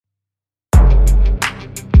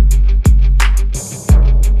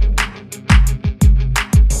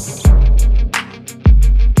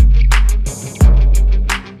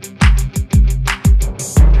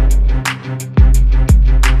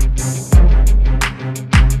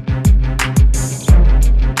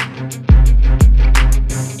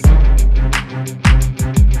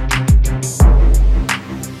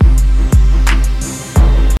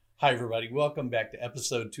Welcome back to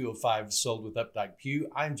episode 205 Sold with Updike Pugh.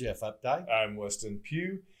 I'm Jeff Updike. I'm Weston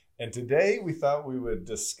Pugh. And today we thought we would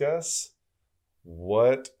discuss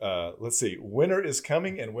winter is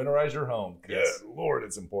coming and winterize your home. Good Yes. Lord,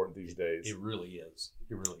 it's important these days. It really is.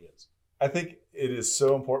 It really is. I think it is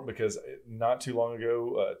so important because not too long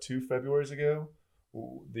ago, 2 Februaries ago,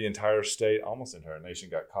 the entire state, almost the entire nation,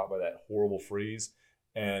 got caught by that horrible freeze,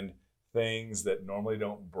 and things that normally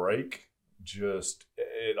don't break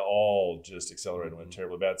it all accelerated and went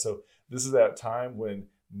terribly bad. So this is that time when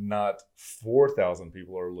not 4,000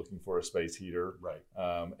 people are looking for a space heater, Right.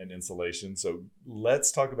 And insulation. So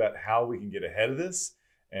let's talk about how we can get ahead of this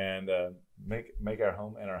and make our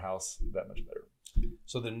home and our house that much better.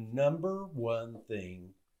 So the number one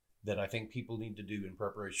thing that I think people need to do in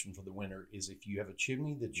preparation for the winter is if you have a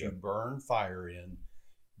chimney that you burn fire in,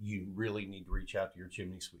 you really need to reach out to your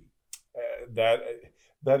chimney sweep.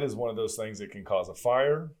 That is one of those things that can cause a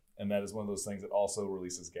fire, and that is one of those things that also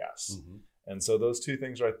releases gas. Mm-hmm. And so those two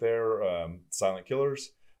things right there, silent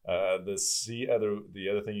killers. The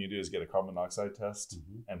other thing you do is get a carbon monoxide test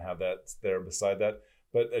and have that there beside that.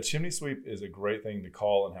 But a chimney sweep is a great thing to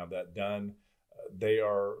call and have that done. They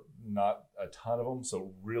are not a ton of them,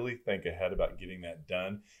 so really think ahead about getting that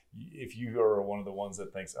done. If you are one of the ones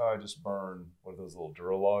that thinks, I just burn, what are those little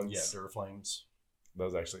Duralogs? Yeah, Duraflames.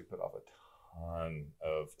 Those actually put off a ton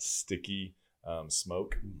of sticky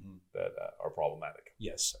smoke that are problematic.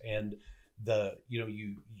 Yes, and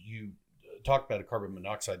you talked about a carbon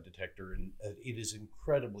monoxide detector, and it is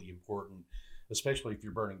incredibly important, especially if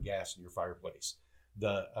you're burning gas in your fireplace.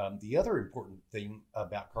 The other important thing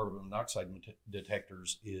about carbon monoxide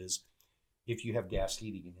detectors is if you have gas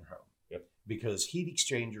heating in your home. Yep. Because heat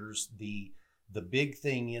exchangers, the big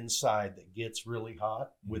thing inside that gets really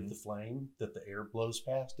hot with the flame that the air blows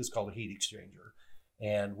past is called a heat exchanger.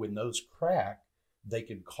 And when those crack, they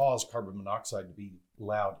can cause carbon monoxide to be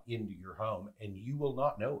allowed into your home, and you will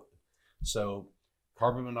not know it. So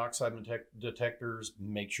carbon monoxide detectors,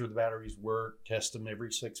 make sure the batteries work, test them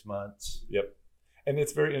every 6 months. Yep. And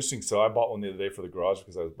it's very interesting. So I bought one the other day for the garage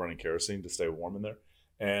because I was burning kerosene to stay warm in there.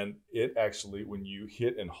 And it actually, when you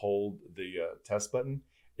hit and hold the test button,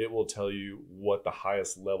 it will tell you what the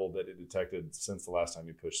highest level that it detected since the last time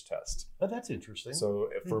you pushed test. Oh, that's interesting. So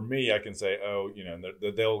for me, I can say,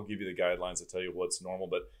 they'll give you the guidelines that tell you what's normal.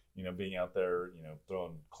 But, being out there,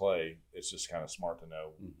 throwing clay, it's just kind of smart to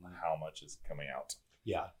know how much is coming out.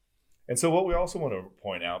 Yeah. And so what we also want to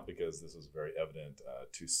point out, because this is very evident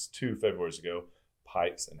 2 Februaries ago,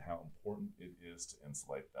 pipes and how important it is to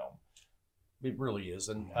insulate them. It really is.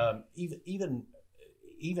 And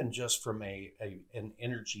even just from an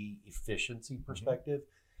energy efficiency perspective,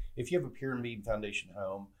 if you have a pyramid foundation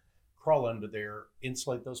home, crawl under there,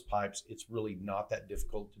 insulate those pipes. It's really not that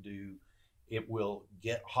difficult to do. It will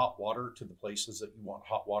get hot water to the places that you want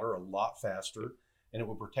hot water a lot faster, and it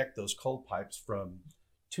will protect those cold pipes from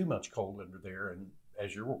too much cold under there. And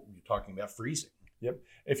as you're talking about freezing. Yep.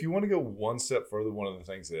 If you want to go one step further, one of the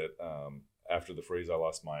things that after the freeze, I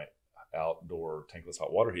lost my outdoor tankless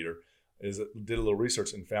hot water heater, is did a little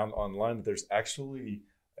research and found online that there's actually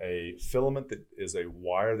a filament that is a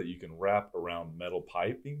wire that you can wrap around metal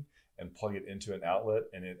piping and plug it into an outlet,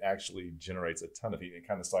 and it actually generates a ton of heat. It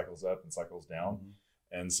kind of cycles up and cycles down.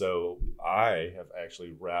 And so I have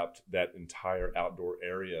actually wrapped that entire outdoor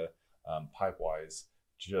area pipe-wise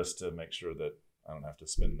just to make sure that I don't have to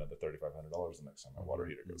spend another $3,500 the next time my water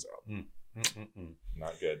heater goes out.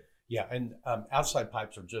 Not good. Yeah, and outside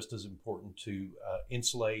pipes are just as important to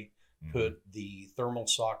insulate. Put the thermal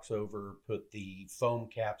socks over, put the foam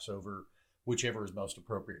caps over, whichever is most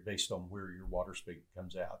appropriate based on where your water spigot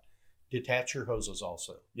comes out. Detach your hoses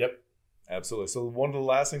also. Yep, absolutely. So one of the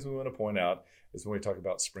last things we want to point out is when we talk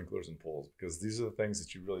about sprinklers and pools, because these are the things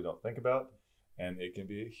that you really don't think about, and it can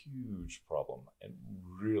be a huge problem and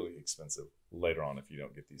really expensive later on if you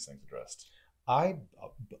don't get these things addressed. I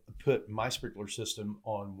put my sprinkler system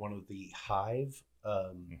on one of the Hive. I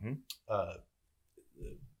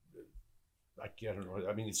don't know.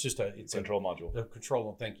 I mean, it's Control module. A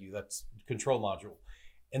control. Thank you. That's control module.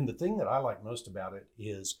 And the thing that I like most about it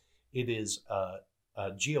is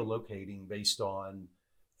geolocating based on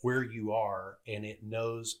where you are, and it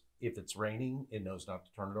knows if it's raining, it knows not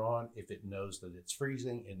to turn it on. If it knows that it's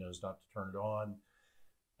freezing, it knows not to turn it on.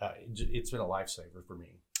 It's been a lifesaver for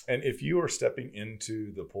me. And if you are stepping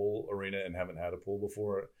into the pool arena and haven't had a pool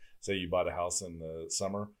before, say you bought a house in the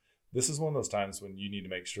summer, this is one of those times when you need to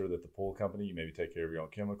make sure that the pool company, you maybe take care of your own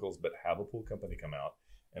chemicals, but have a pool company come out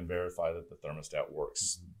and verify that the thermostat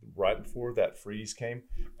works. Right before that freeze came,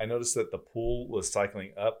 I noticed that the pool was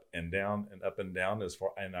cycling up and down and up and down as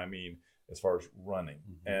far as running.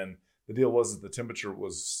 And the deal was that the temperature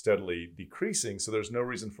was steadily decreasing, so there's no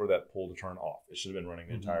reason for that pool to turn off. It should have been running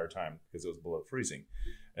the entire time because it was below freezing.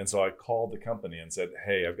 And so I called the company and said,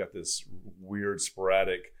 hey, I've got this weird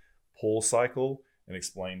sporadic pool cycle, and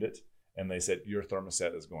explained it. And they said, your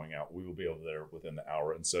thermostat is going out. We will be over there within the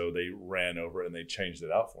hour. And so they ran over and they changed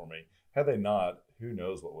it out for me. Had they not, who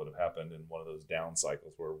knows what would have happened in one of those down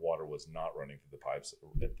cycles where water was not running through the pipes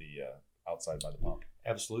at the outside by the pump.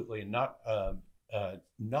 Absolutely. And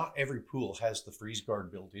not every pool has the freeze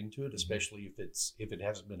guard built into it, especially if it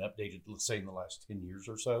hasn't been updated, let's say in the last 10 years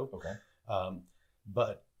or so. Okay.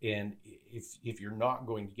 But if you're not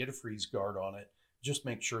going to get a freeze guard on it, just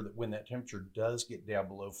make sure that when that temperature does get down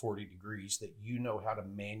below 40 degrees, that you know how to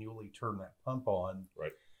manually turn that pump on,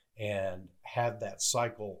 right, and have that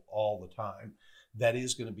cycle all the time. That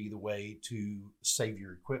is going to be the way to save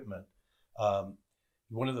your equipment.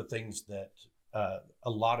 One of the things that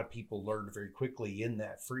a lot of people learned very quickly in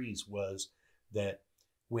that freeze was that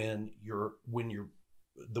the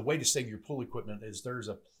way to save your pool equipment is there's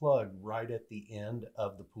a plug right at the end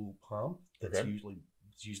of the pool pump that's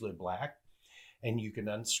usually black, and you can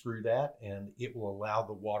unscrew that and it will allow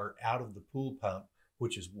the water out of the pool pump,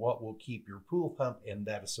 which is what will keep your pool pump and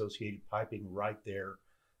that associated piping right there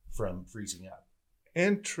from freezing up.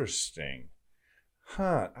 Interesting.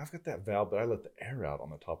 I've got that valve, but I let the air out on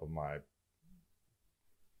the top of my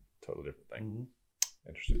totally different thing. Mm-hmm.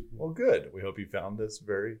 Interesting. Well, good. We hope you found this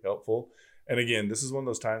very helpful. And again, this is one of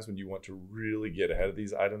those times when you want to really get ahead of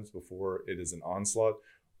these items before it is an onslaught,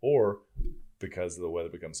 or because the weather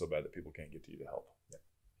becomes so bad that people can't get to you to help. Yeah.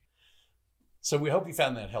 So we hope you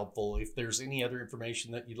found that helpful. If there's any other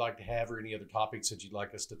information that you'd like to have or any other topics that you'd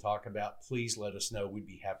like us to talk about, please let us know. We'd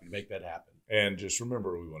be happy to make that happen. And just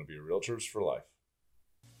remember, we want to be realtors for life.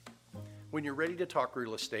 When you're ready to talk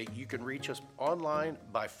real estate, you can reach us online,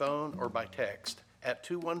 by phone, or by text at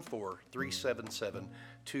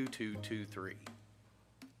 214-377-2223.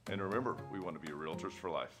 And remember, we want to be realtors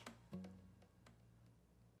for life.